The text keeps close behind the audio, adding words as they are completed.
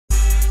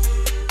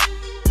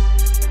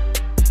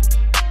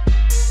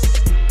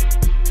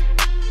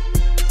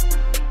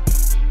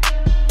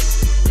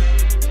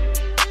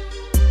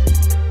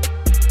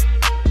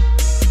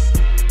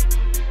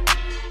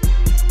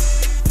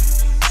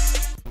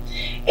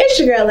It's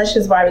your girl,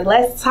 Luscious Barbie.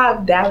 Let's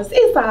talk Dallas.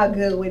 It's All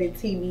Good With It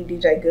TV.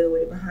 DJ Good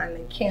With It behind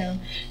the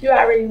cam. You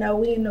already know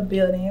we in the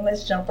building.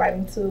 Let's jump right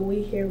into it.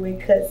 We here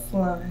with Kutt.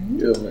 Yeah,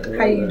 man.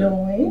 How you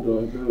doing? I'm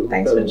doing good.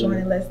 Thanks for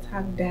joining Let's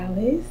Talk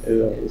Dallas.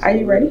 Yeah. Are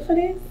you ready for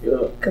this?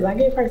 Yeah. Because I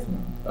get personal.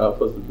 I'm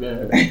supposed to be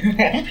in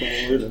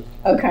here.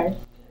 Okay.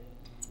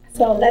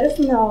 So let us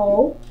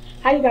know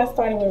how you got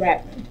started with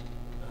rapping.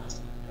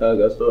 How I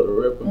got started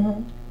rapping?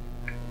 Mm-hmm.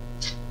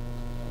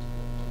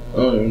 I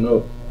don't even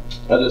know.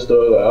 I just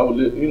started, like, I would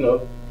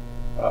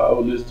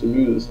listen to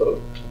music, so, you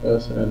know what I'm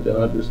saying? Then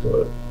I just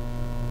started,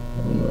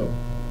 I don't know.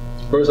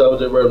 First I was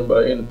just rapping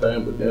about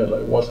anything, but then,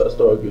 like, once I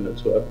started getting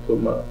into it, I could put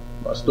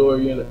my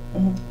story in it.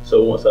 Mm-hmm.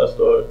 So once I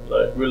started,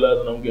 like,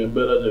 realizing I'm getting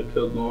better, I just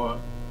kept going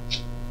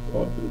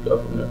to the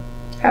top from there.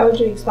 How would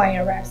you explain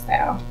your rap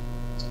style?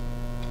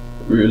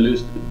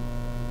 Realistic.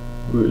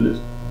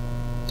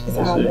 It's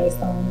all based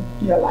on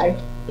your life?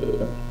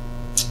 Yeah.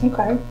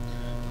 Okay.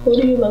 Who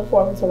do you look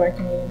forward to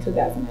working with in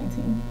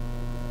 2019?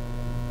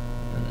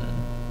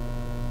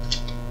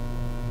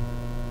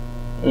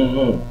 I don't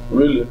know.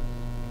 Really?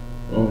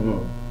 I don't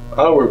know.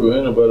 I work with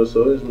anybody,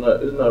 so it's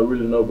not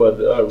really nobody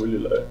that I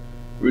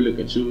really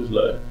can choose.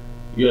 Like,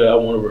 yeah, I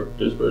want to work with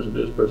this person,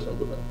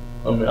 but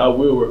I mean, I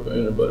will work with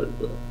anybody,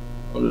 but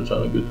I'm just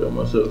trying to get there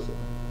myself. So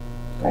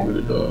I'm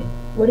really doing.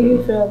 What do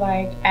you feel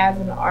like as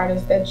an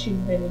artist that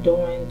you've been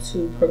doing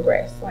to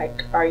progress?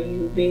 Like, are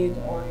you big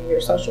on your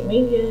social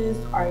medias?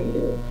 Are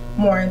you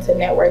more into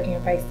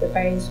networking face to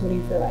face? What do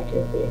you feel like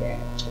you're big at?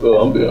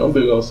 Well, I'm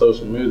big on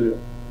social media.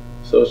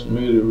 Social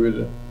media,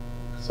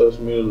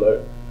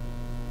 like,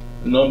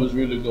 numbers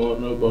really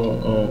going up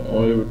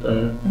on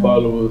everything. Mm-hmm.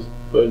 Followers,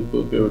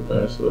 Facebook,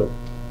 everything. So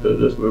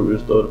that's where we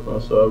started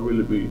from. So I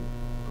really be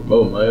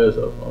promoting my ass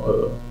off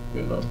on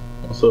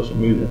on social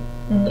media.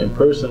 Mm-hmm. In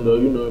person though,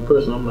 in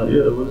person I'm like,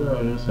 yeah, what's up? You know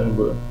what I'm saying?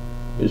 But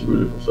it's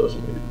really from social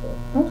media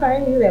though.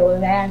 Okay, you said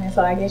what's happening,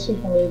 so I guess you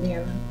from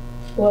Louisiana.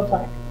 What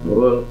part?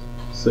 Well,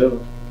 7.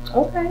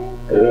 Okay.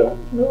 Yeah.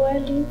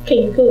 Louisiana. Can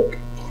you cook?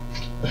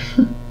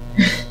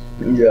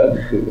 Yeah, I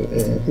can cook.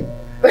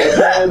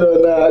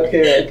 I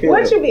can't.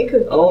 What you be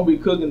cooking? I don't be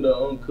cooking though. I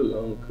don't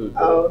cook.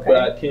 Oh, okay. But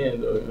I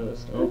can though. You know what I'm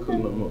saying? I don't cook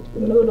no more.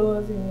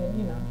 Noodles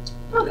and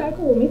Okay,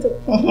 cool. Me too.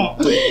 Pork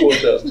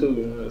chops too.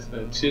 You know what I'm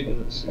saying? Chicken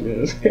and shit. You know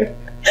what I'm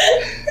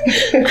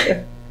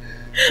saying?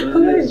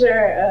 Who is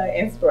your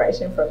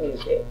inspiration for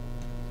music?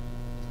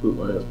 Who's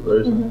my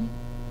inspiration?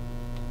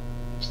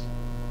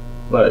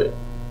 Mm-hmm. Like,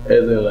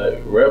 as in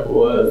like rapper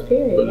wise.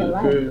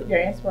 Period. Your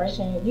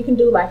inspiration. You can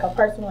do like a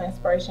personal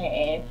inspiration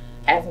and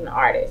as an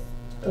artist.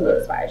 Who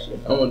inspires you?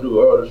 I'm gonna do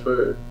artists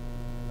first.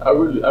 I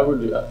really, you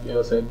know what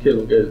I'm saying,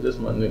 Killin' Gates, that's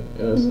my nigga,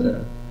 you know what I'm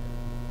saying?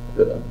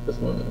 Yeah, that's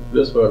my nigga.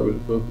 That's what I really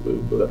fuck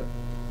with. But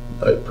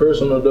like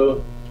personal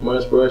though, my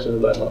inspiration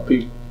is like my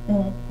people.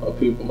 Mm-hmm. My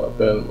people, my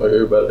family,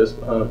 everybody that's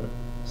behind me.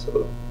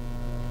 So,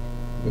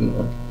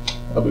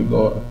 I'll be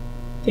going.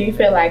 Do you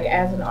feel like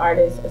as an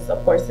artist a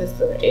support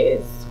system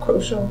is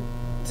crucial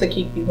to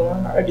keep you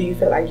going, or do you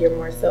feel like you're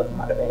more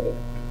self-motivated?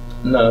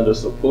 Nah, the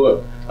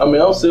support. I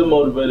mean, I'm still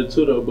motivated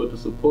too though, but the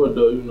support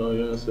though, you know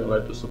what I'm saying?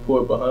 Like the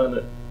support behind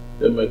it,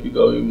 that make you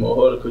go even more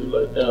harder because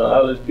you're like, damn,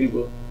 all these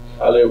people,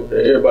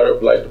 everybody,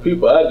 like the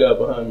people I got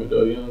behind me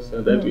though, you know what I'm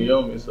saying? They be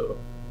on me, so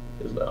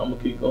it's like, I'm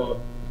gonna keep going.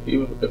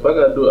 Even if I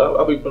gotta do it,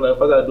 I'll be feeling like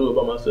if I gotta do it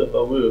by myself,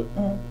 I will.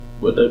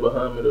 But they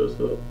behind me though,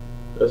 so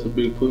that's a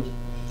big push.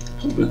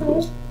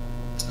 Push.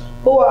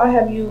 Who all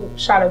have you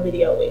shot a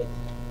video with?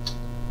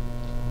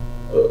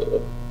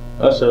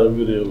 I shot a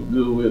video with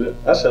Good With It.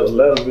 I shot a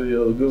lot of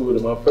videos with Good With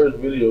It. My first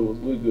video was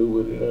with Good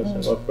With It, you know what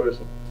I'm saying? My first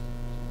one.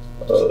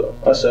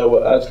 I shot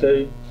with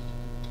IK.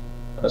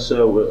 I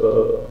shot with,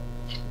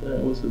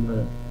 what's his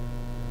name?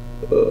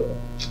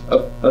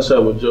 I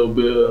shot with Joe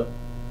Bell.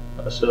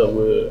 I shot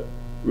with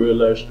Real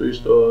Life Street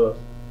Stars.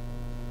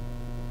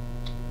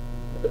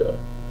 Yeah,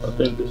 I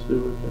think that's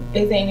everything.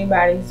 Is there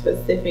anybody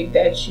specific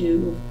that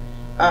you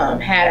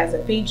had as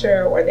a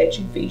feature or that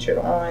you featured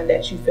on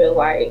that you feel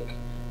like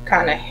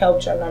kind of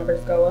helped your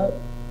numbers go up?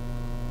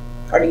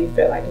 Or do you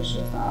feel like it's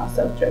just all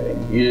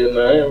self-driven? Yeah,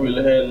 I ain't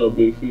really had no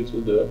big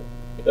features there.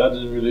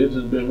 It's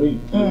just been me.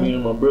 Me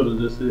and my brother,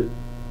 that's it.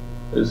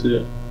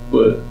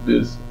 But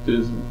this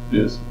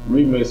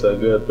remix I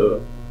got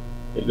though,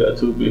 it got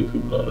 2 big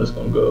people on. It's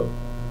gonna go.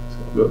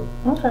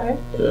 Okay.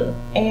 Yeah.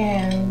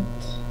 And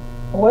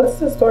what's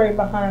the story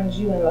behind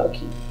you and Low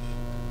Key?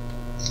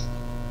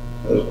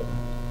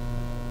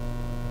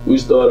 We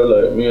started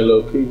like me and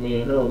Low Key,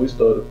 me and him. We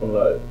started from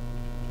like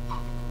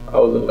I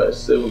was in like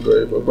 7th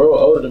grade, but bro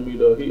older than me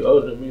though. He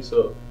older than me,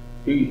 so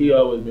he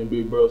always been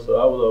big bro. So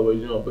I was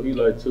always young, but he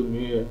like took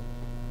me in.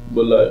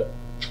 But like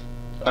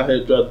I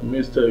had dropped the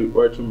mixtape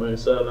right to my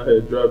side, and I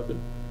had dropped it,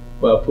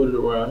 but I put it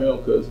around him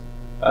because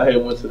I had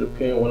went to the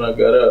pen when I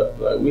got out.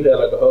 Like we had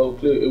like a whole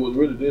clip. It was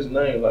really this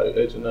name like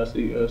HNIC.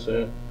 You know what I'm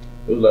saying?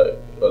 It was like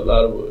a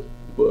lot of us,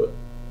 but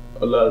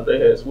a lot of they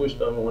had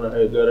switched on me when I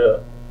had got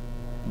out,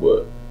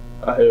 but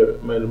I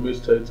had made a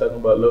mixtape talking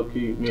about Low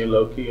Key, me and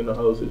Low Key and the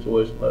whole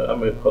situation. Like I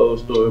made a whole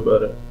story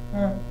about it.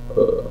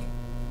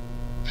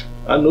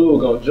 I knew it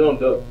was gonna jump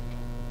though.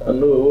 I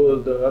knew it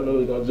was though. I knew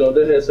it was gonna jump.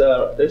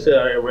 They said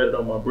I had read it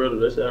on my brother.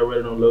 They said I read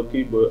it on low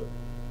key, but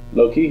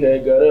low key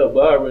had got up.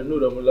 But I already knew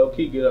that when low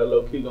key get out,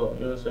 low key gonna, you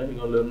know what I'm saying? He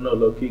gonna let him know.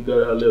 Low key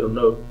got out, let him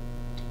know. You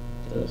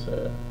know what I'm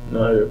saying?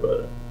 Not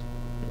everybody.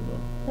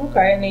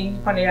 Okay, and then you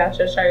pointed out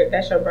your shirt.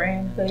 That's your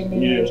brand, Hood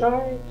Nigga in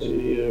Charge.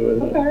 Yeah,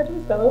 right. Okay,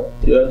 that's dope.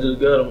 Yeah, I just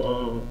got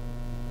him.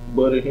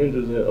 Buddy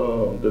Hendricks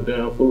and the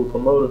damn food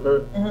promoter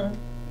her. Mm-hmm.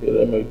 Yeah,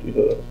 they make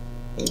the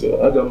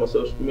I got my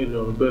social media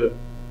on the back.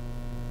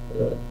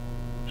 Yeah.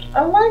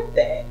 I like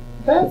that.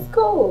 That's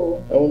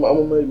cool. I'm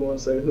gonna make one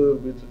say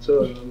Hood Bitch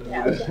Charge on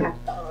Yeah,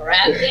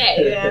 right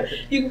there. Yeah.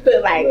 You can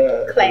put like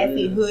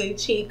classy hood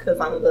chick because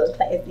I'm a little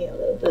classy and a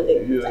little hood.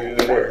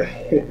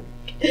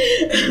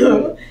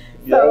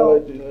 Yeah, I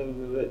like the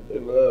they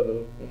love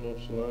the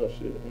salon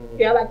shit.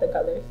 Yeah, I like the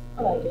colors.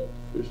 I like it.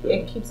 Sure.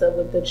 It keeps up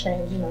with the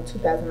trends.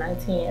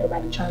 2019.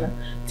 Everybody trying to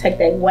take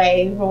that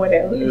wave or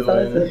whatever. Yeah, so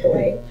it's just the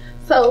wave.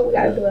 So we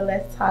gotta do a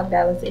Let's Talk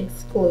Dallas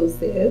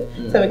exclusive.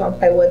 So we're gonna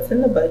play What's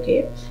in the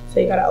Bucket. So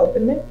you gotta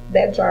open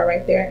that jar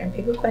right there and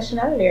pick a question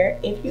out of there.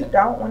 If you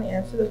don't want to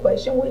answer the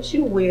question, which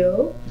you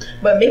will,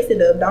 but mix it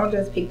up. Don't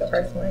just pick the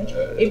first one.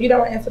 If you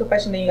don't answer the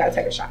question, then you gotta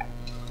take a shot.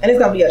 And it's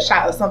gonna be a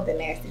shot of something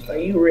nasty, so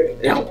you really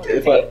don't want to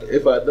if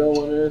I don't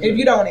want to answer, if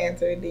you don't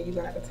answer, then you're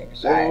gonna have to take a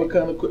shot. What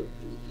kind of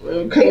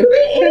it could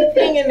be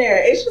anything in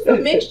there. It's just a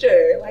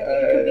mixture. Like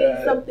it could be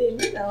something,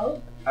 you know.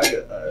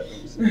 Let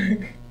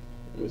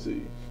me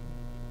see.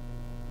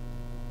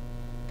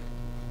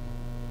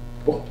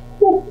 I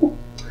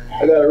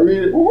gotta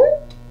read it.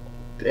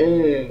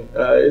 Dang.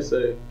 It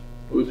say,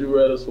 would you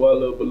rather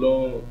swallow a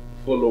balloon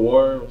full of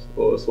worms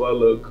or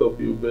swallow a cup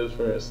of your best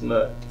friend's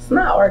snot?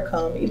 Snot or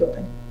cum, either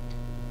way.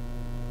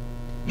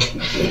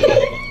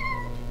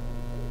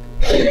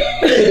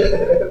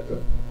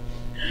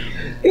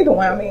 Either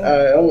one, I mean.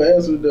 Alright, I'm gonna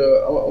answer I'm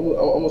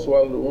gonna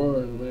swallow the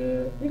worms,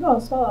 man. You're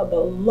gonna swallow a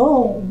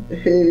balloon.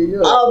 Hey, yeah.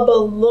 A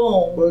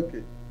balloon.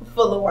 Bucket.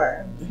 Full of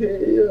worms.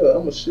 Hey, yeah. I'm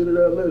gonna shit it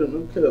out later.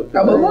 No cap.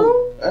 A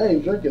balloon? I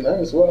ain't drinking. I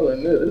ain't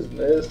swallowing that. It's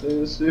nasty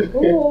and shit.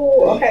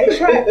 Ooh, okay,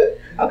 try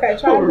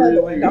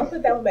another one. Don't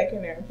put that one back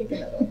in there and pick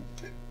another one.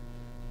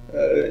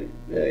 Alright,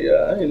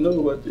 yeah, I ain't know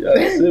about you. I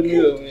set me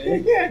up,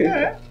 man.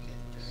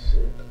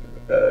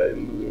 Alright, let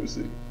me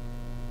see.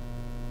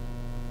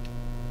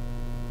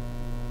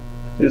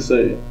 It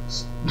say,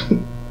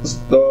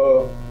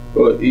 starve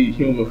or eat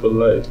human for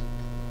life.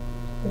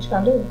 What you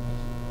gonna do?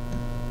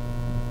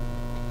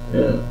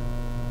 Yeah.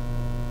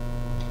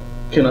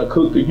 Can I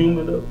cook the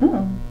human though?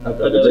 I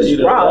gotta just eat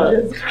it raw.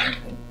 alive.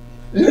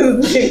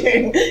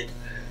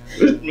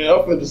 Man,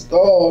 I'm finna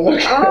starve.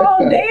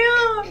 Oh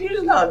damn! You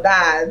just gonna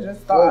die.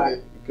 Just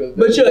starve.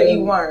 But you'll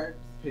eat worms.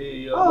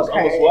 Hey, I'm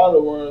gonna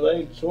swallow worms. I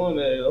ain't chewing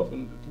that. I'm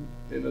finna.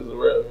 And it's a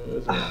wrap.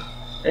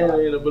 And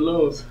I ain't a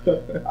balloon.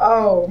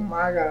 Oh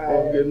my god. I'm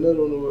gonna get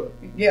another one.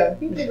 Yeah,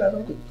 you get another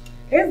one.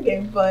 It's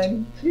getting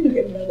fun. You can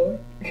get another one.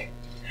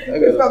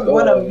 It's gonna be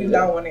one of them you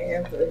don't want to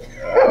answer.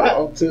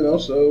 I'm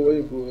sure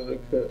waiting for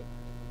it. Okay.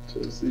 To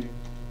see.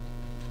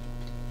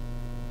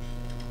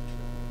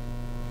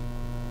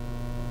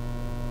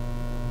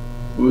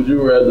 Would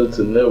you rather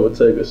to never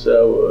take a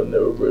shower or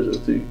never brush your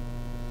teeth?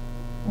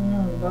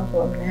 Both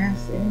of them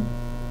nasty.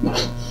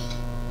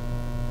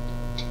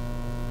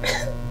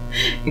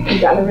 You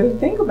gotta really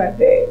think about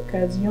that,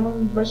 because you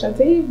don't brush your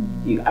teeth.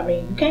 You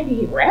can't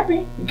be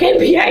rapping. You can't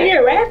be out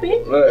here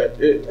rapping. Right.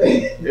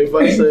 If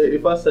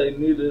I say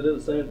neither,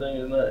 it's the same thing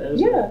as not answering.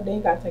 Yeah, then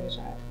you gotta take a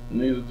shot.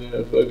 Neither,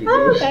 then fuck it.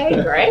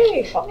 Okay,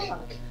 great. Hold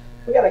on.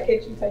 We gotta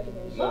catch you taking a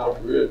shot. Nah,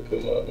 for real,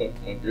 come on,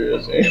 my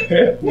girl's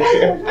saying.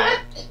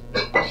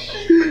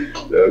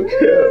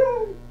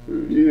 Okay, for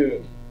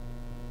real.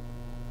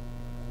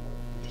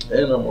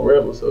 And I'm a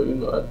rebel, so you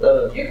know I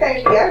gotta. You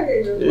can't be out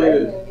here just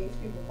rapping these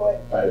people play.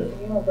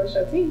 You don't brush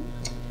your teeth.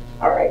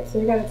 Alright, so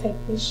you gotta take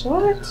this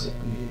shot.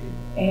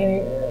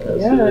 And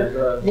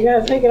you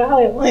gotta take it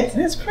all at once.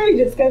 It's pretty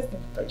disgusting.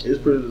 It's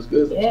pretty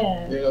disgusting.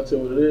 Yeah. You ain't gonna tell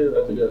me what it is.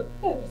 I think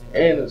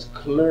and it's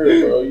clear,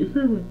 bro. You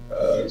hear me?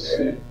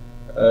 Shit.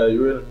 You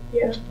ready?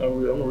 Yeah. I'm a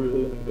real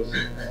nigga.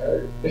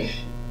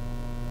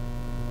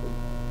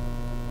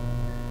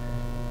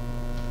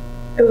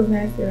 It was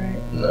nasty,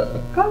 right?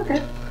 No. Oh,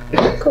 okay.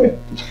 Cool.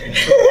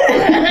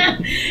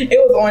 It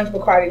was orange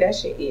Bacardi. That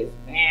shit is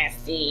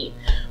nasty.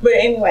 But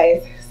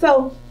anyways,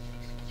 so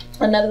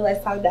another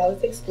Let's Talk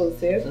Dallas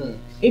exclusive.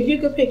 If you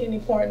could pick any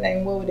porn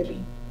name, what would it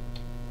be?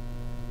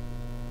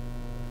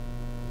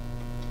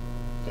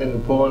 Any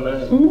porn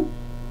name?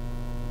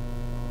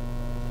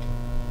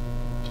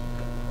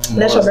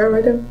 That's your girl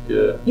right there?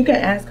 Yeah. You can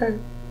ask her.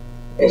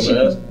 And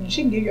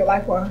she can give you a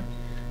lifeline.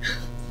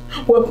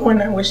 What porn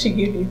name would she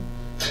give you?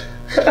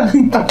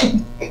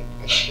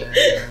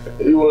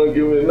 You want to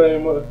give me a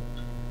name, man?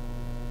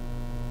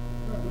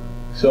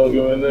 She don't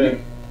give me a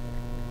name.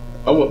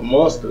 I'm a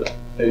monster.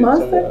 Hey,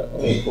 Monster?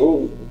 I'm a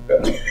fool.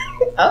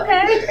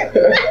 Okay.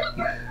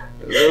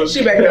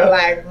 She back there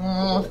like,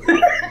 I'm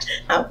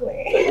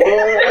playing.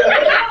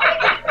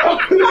 I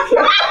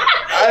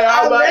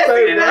I'm about to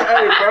say, hey,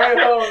 bring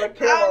her on the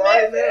camera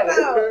right now.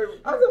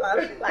 I'm talking about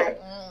like,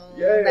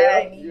 yeah,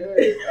 that ain't yeah.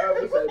 I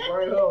would say,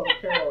 bring her on the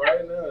camera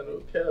right now.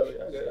 No Kelly,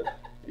 I got,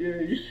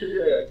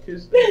 yeah,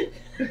 kiss that.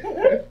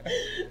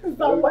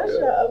 So, what's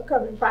your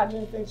upcoming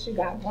project that you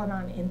got going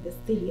on in the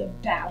city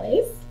of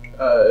Dallas?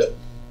 I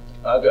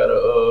got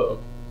a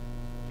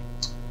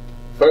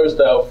first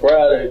out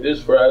Friday.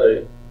 This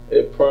Friday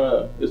at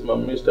Prime. It's my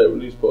mixtape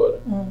release party.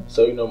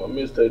 So you know my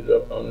mixtape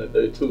dropped on that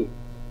day too.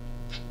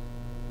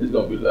 It's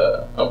gonna be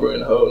live. I'm bringing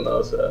the whole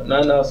outside.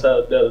 Not outside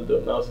of Dallas though,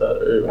 not outside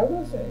of Irving. I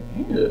was gonna say,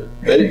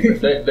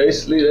 yeah. They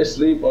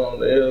sleep on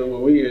the hill where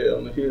we at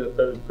on the hill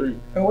 33.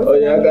 Oh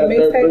yeah, I got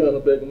 33 on the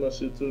back of my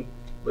shit too.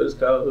 But it's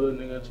called Hood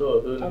Nigga in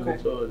Charge. Hood Nigga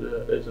in Charge,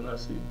 yeah,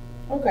 HNIC.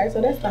 Okay,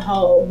 so that's the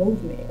whole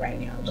movement right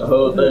now. The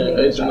whole thing,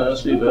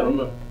 HNIC, let them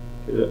know.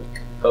 Yeah.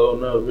 Whole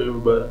now for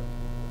everybody.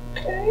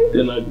 Okay.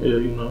 Then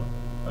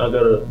I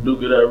got a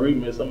Duke It Out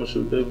remix. I'm gonna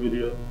shoot that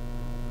video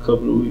a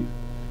couple of weeks.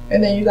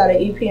 And then you got an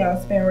EP on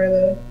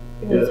Spinrilla.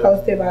 It was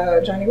hosted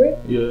by Johnny Rick.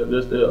 Yeah,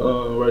 that's that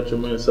Write Your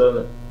Man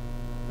Silent.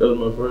 That was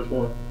my first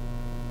one.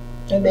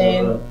 And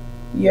then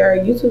your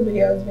YouTube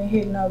video has been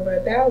hitting over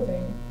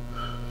 1,000.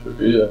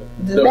 Yeah.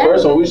 The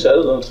first one we shot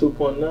was on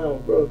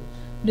 2.9, bro.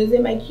 Does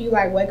it make you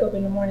like wake up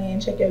in the morning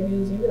and check your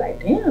views and be like,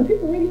 damn,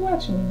 people really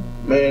watching me?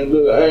 Man,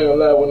 look, I ain't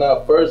gonna lie. When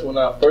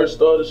I first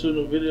started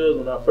shooting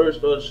videos,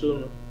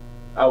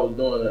 I was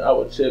doing it. I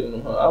was checking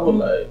them. I was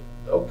like,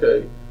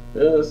 okay, you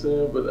know what I'm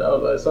saying? But I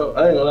was like,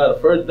 I ain't gonna lie.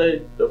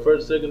 The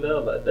first, second day, I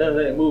was like, damn,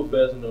 they ain't moved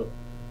fast enough.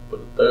 But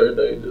the third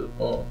day, it just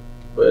boom.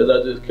 But as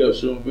I just kept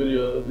shooting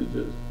videos, it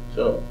just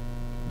jumped.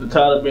 The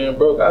time of being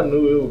broke, I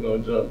knew it was gonna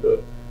jump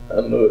though. I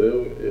knew it,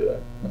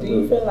 yeah. Do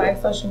you feel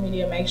like social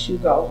media makes you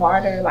go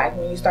harder? Like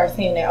when you start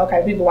seeing that,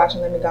 okay, people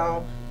watching, let me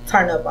go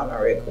turn up on it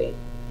real quick.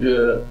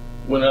 Yeah.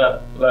 When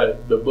I,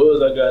 like, the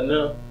buzz I got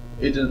now,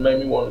 it just made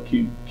me want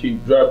to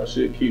keep dropping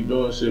shit, keep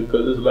doing shit.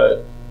 Cause it's like,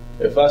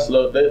 if I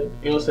slow that, you know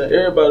what I'm saying?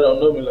 Everybody don't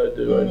know me like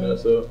that right now.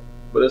 So,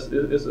 but it's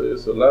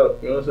a lot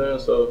of, you know what I'm saying?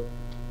 So,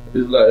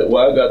 it's like,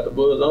 well, I got the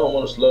buzz. I don't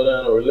want to slow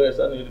down or relax.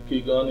 I need to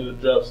keep going. I need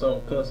to drop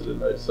something constantly.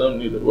 Like, something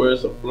need to, where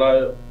it's a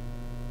flyer.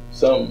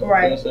 Something,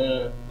 right. You know what I'm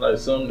saying? Like,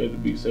 something need to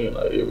be seen,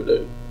 like, every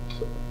day.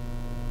 So,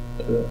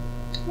 yeah.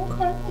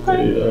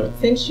 Okay. Yeah.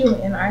 Since you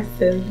and I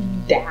said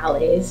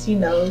Dallas, you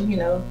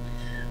know,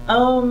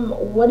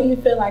 what do you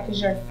feel like is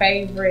your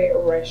favorite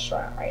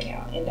restaurant right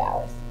now in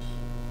Dallas?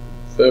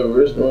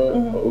 Favorite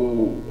restaurant?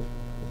 Ooh,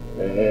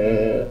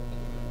 man.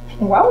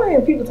 Why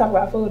when people talk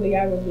about food, they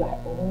always be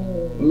like, ooh.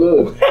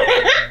 Look,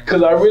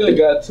 cause I really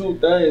got two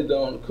things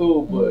on the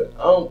cool, but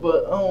I don't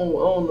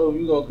know if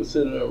you gonna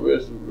consider them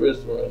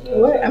restaurants. You know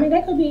what? I mean,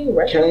 that could be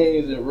restaurants.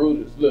 Canes and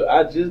Rudy's. Look,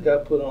 I just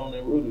got put on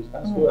in Rudy's.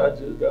 I swear, I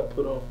just got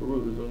put on for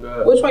Rudy's. On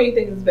God. Which one you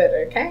think is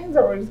better, Canes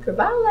or Rudy's? Cause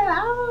I'm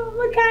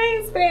a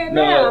Canes fan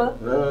now.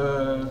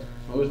 Nah,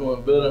 which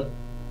one better?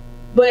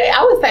 But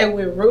I would say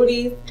with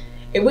Rudy's,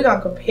 if we're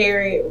gonna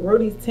compare it,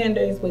 Rudy's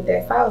tenders with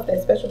that sauce,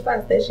 that special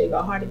sauce, that shit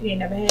go hard if you ain't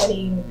never had it.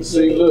 You need to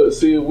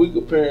See, if we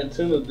comparing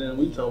tenders, then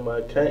we talking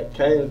about Cane's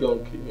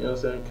gonna, you know what I'm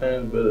saying?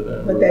 Cane's better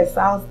than But Rudy's. that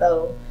sauce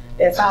though,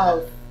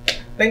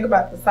 think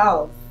about the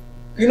sauce.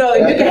 You know,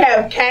 if you can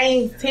have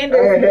Cane's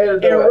tenders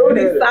and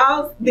Rudy's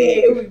sauce, then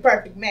it would be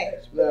perfect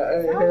match. Nah, I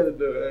ain't had it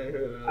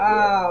though.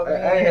 Oh,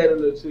 man. I ain't had a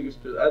little chicken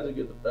strip. I just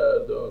get the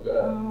thighs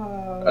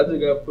dog. I just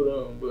got put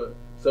on, but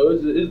so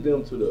it's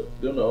them two though.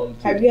 Them the only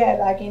two. Have you had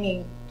like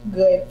any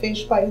good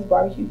fish place,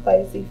 barbecue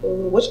place,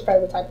 seafood? What's your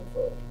favorite type of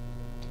food?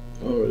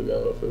 I don't really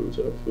got no favorite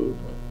type of food.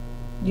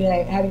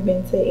 Have you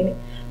been to any?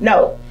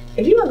 No.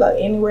 If you want to go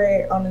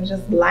anywhere on a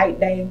just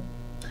light day,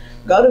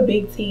 go to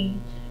Big T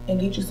and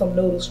get you some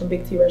noodles from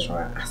Big T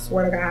restaurant. I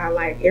swear to God,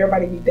 like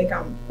everybody be think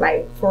I'm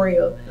like for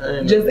real.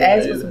 Just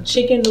ask for some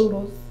chicken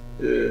noodles.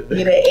 Yeah.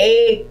 Get an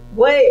egg.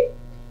 What?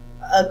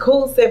 A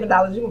cool $7. You're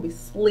gonna be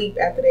asleep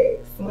after that.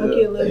 Smoke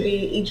you a little bit,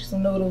 eat you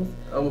some noodles.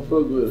 I'm gonna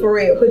fuck with it. For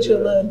real. Put you a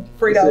little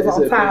Fritos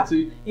on top.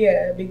 Big T?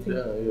 Yeah, Big T.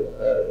 Yeah.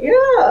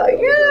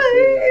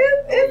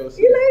 It's,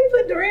 you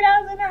put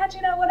Doritos in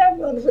there, whatever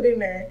you want to put in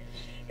there.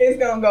 It's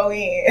gonna go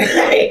in.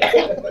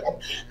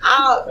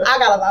 I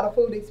got a lot of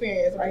food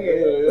experience right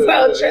here.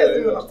 So trust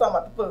me when I'm talking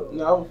about the food.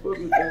 No, I'm fuck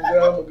with them.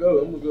 I'm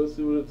gonna go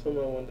see what they're talking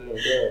about one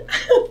day.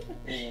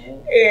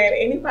 And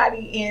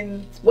anybody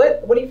in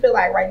what do you feel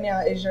like right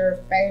now is your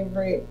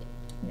favorite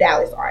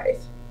Dallas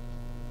artist?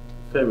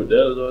 Favorite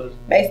Dallas artist?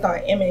 Based on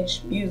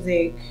image,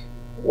 music,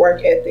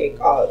 work ethic,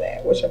 all of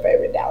that. What's your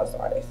favorite Dallas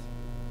artist?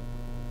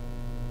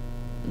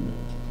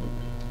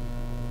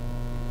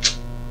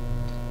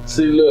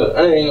 See, look,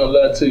 I ain't gonna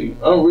lie to you.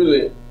 I'm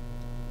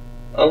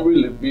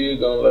really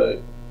big on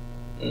like,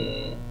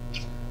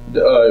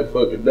 alright,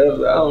 fuck it. Dallas,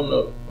 I don't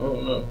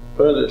know.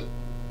 Probably,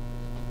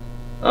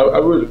 I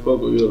really fuck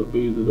with Yellow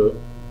Beezy though.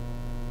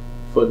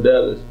 For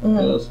Dallas, you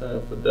know what I'm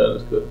saying? For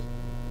Dallas, cause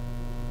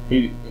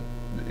he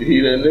that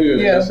nigga, you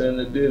know what I'm saying,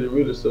 that did it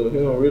really. So he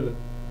don't really,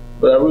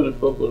 but I really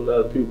fuck with a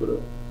lot of people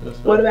though.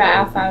 What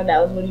about outside of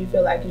Dallas? What do you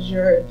feel like is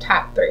your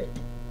top 3?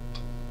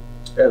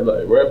 As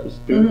like rappers,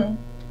 people.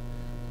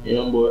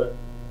 Young Boy,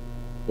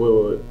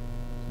 Wait.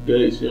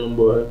 Gates, Young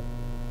Boy.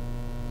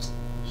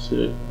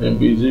 Shit. And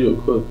BG,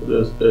 of course,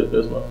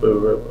 that's my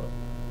favorite rapper.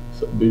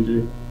 So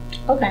BG.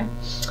 Okay.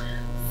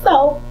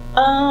 So,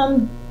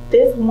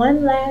 this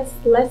one last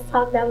Let's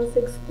Talk Dallas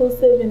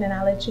exclusive, and then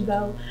I'll let you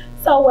go.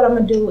 So what I'm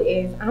gonna do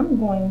is I'm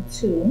gonna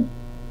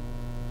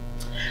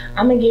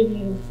give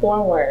you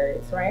 4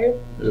 words, right?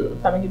 Yeah. So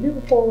I'm gonna give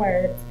you 4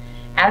 words.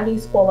 Out of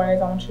these 4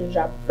 words, I want you to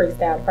drop a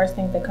freestyle. The first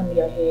things that come to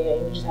your head,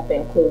 and you just have to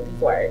include these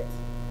words.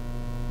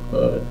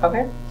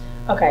 Okay?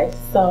 Okay,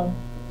 so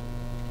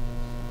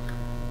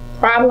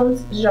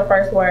problems is your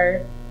first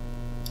word.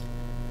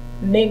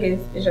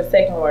 Niggas is your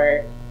second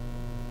word.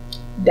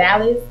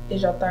 Dallas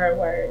is your third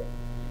word.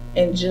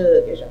 And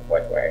jug is your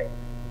 4th word.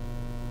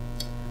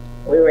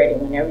 We're ready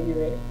whenever you're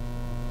ready.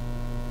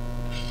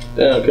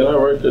 Damn, can I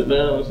write that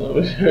down or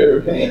something?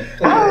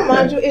 I'll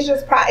remind you, it's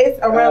just it's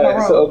around the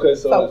room.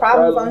 So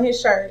problems on his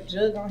shirt,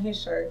 jug on his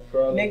shirt,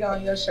 nigga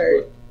on your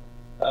shirt.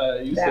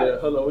 You said,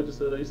 hold on, what you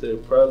said? You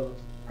said problems.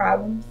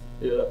 Problems.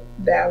 Yeah.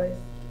 Dallas.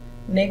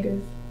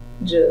 Niggas.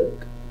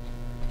 Jug.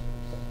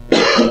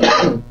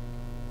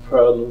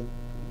 Problems.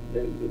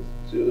 Niggas.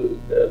 Jug.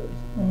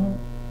 Dallas.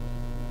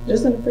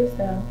 Just in the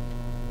freestyle.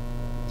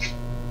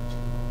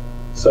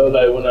 So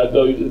like when I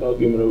go, you just gonna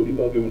give me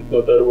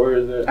throw the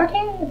words in. I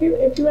can if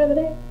you rather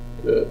that.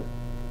 Yeah.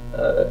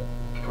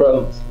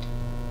 Problems.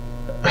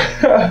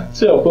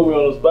 She don't put me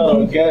on the spot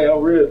on the game.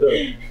 I'm real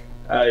though.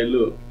 Alright,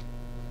 look.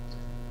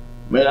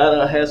 Man, I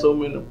done had so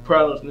many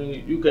problems,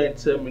 nigga. You can't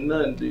tell me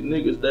nothing. These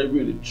niggas, they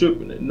really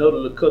tripping. They know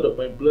that the cut up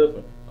ain't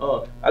bluffing.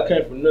 I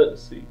came from nothing,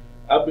 see.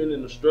 I've been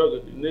in the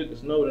struggle. These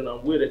niggas know that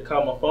I'm with it.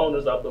 Call my phone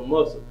is out the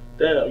muscle.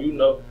 Damn, you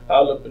know,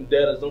 all up in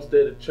Dallas, I'm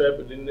steady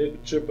trapping. The nigga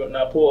tripping, and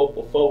I pull up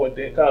a 4 and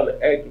then call it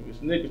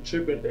activists. Nigga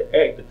tripping, they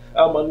acting.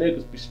 All my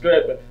niggas be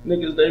strapping.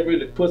 Niggas, they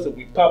really pussy.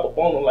 We pop up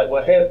on them like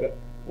what happened.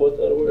 What's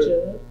the other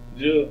word?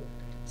 Jug.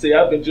 See,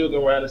 I've been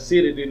jugging around the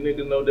city. These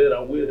niggas know that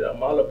I'm with it.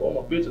 I'm all up on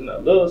my bitch and I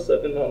love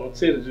sucking on them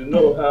titties. You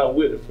know how I'm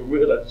with it. For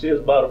real, I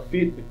just bought a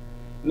 50.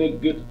 Nigga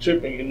get the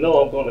tripping, you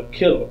know I'm gonna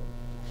kill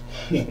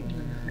him.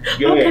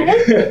 Gang.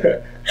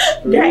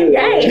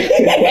 Gang.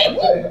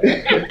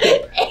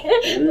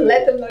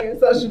 Let them know your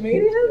social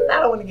media.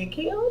 I don't want to get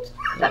killed.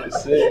 I'm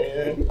just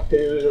saying, man.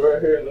 Here it is right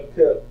here in the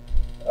cap.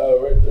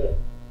 Right there.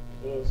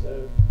 You know what I'm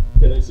saying?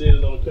 Can they see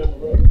it on the camera,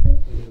 bro?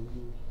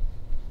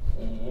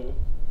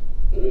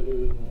 There it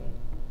is, man.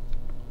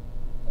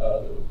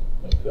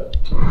 Okay.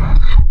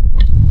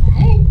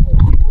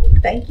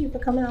 Thank you for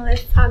coming on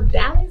Let's Talk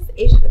Dallas.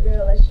 It's your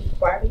girl, Luscious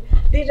Barbie.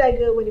 DJ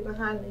Goodwitit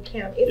behind the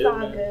camera. It's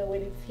all good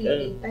with it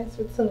TV. Thanks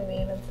for tuning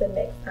in. Until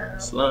next time.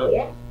 Slime.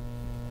 Yeah.